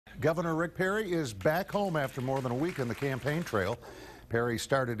Governor Rick Perry is back home after more than a week on the campaign trail. Perry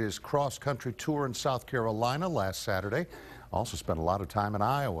started his cross-country tour in South Carolina last Saturday. Also spent a lot of time in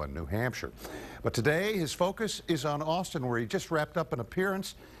Iowa and New Hampshire. But today, his focus is on Austin, where he just wrapped up an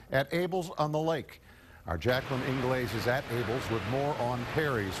appearance at Abel's on the Lake. Our Jacqueline Ingles is at Abel's with more on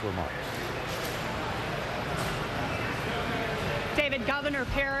Perry's remarks. David, Governor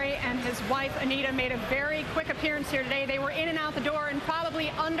Perry and his wife Anita made a very quick appearance here today. They were in and out the door in probably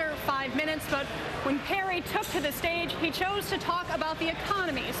under 5 minutes, but when Perry took to the stage, he chose to talk about the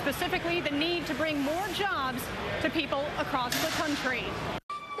economy, specifically the need to bring more jobs to people across the country.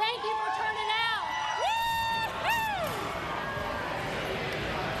 Thank you for turning out.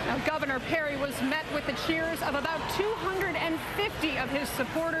 Now, Governor Perry was met with the cheers of about 250 of his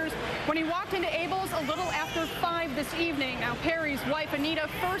supporters when he walked into Abel's a little after 5 this evening. Now, Perry's wife Anita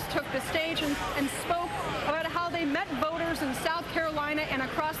first took the stage and spoke about how they met voters in South Carolina and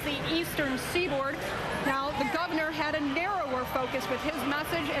across the eastern seaboard. Now, the governor had a narrower focus with his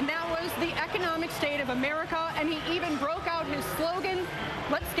message, and that was the economic state of America, and he even broke out his slogan,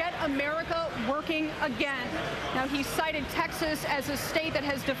 "Let's get America working again." Now, he cited Texas as a state that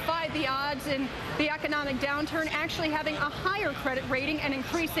has defied the odds in the economic downturn, actually having a higher credit rating and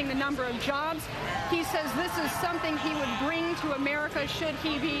increasing the number of jobs. He says this is something he would bring to America should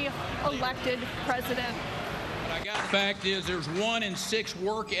he be elected president. The fact is, there's 1 in 6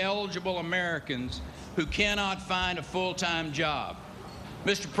 work-eligible Americans who cannot find a full-time job.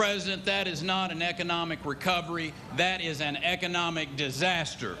 Mr. President, that is not an economic recovery. That is an economic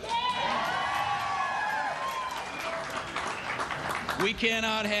disaster. We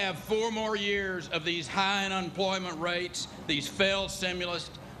cannot have 4 more years of these high unemployment rates, these failed stimulus,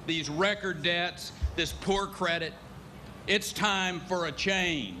 these record debts, this poor credit. It's time for a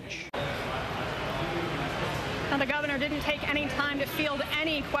change. Now, the governor didn't take any time to field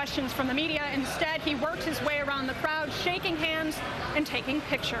any questions from the media. Instead, he worked his way around the crowd, shaking hands and taking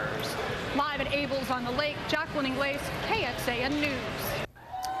pictures. Live at Abel's on the Lake, Jacqueline Ingles, KXAN News.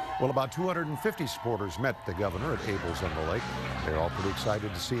 Well, about 250 supporters met the governor at Abel's on the Lake. They're all pretty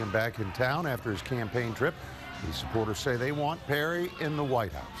excited to see him back in town after his campaign trip. These supporters say they want Perry in the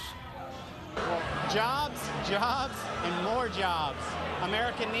White House. Well, jobs, jobs, and more jobs.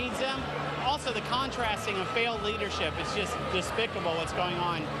 America needs them. Also, the contrasting of failed leadership is just despicable what's going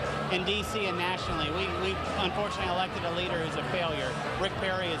on in D.C. and nationally. We unfortunately elected a leader who's a failure. Rick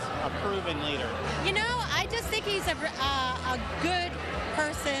Perry is a proven leader. You know, I just think he's a good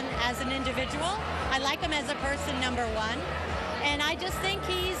person as an individual. I like him as a person, number one. And I just think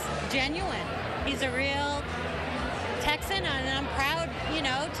he's genuine. He's a real Texan, and I'm proud, you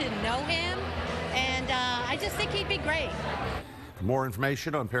know, to know him. And I just think he'd be great. For more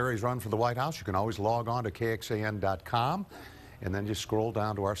information on Perry's run for the White House, you can always log on to KXAN.com and then just scroll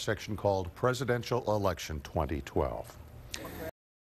down to our section called Presidential Election 2012.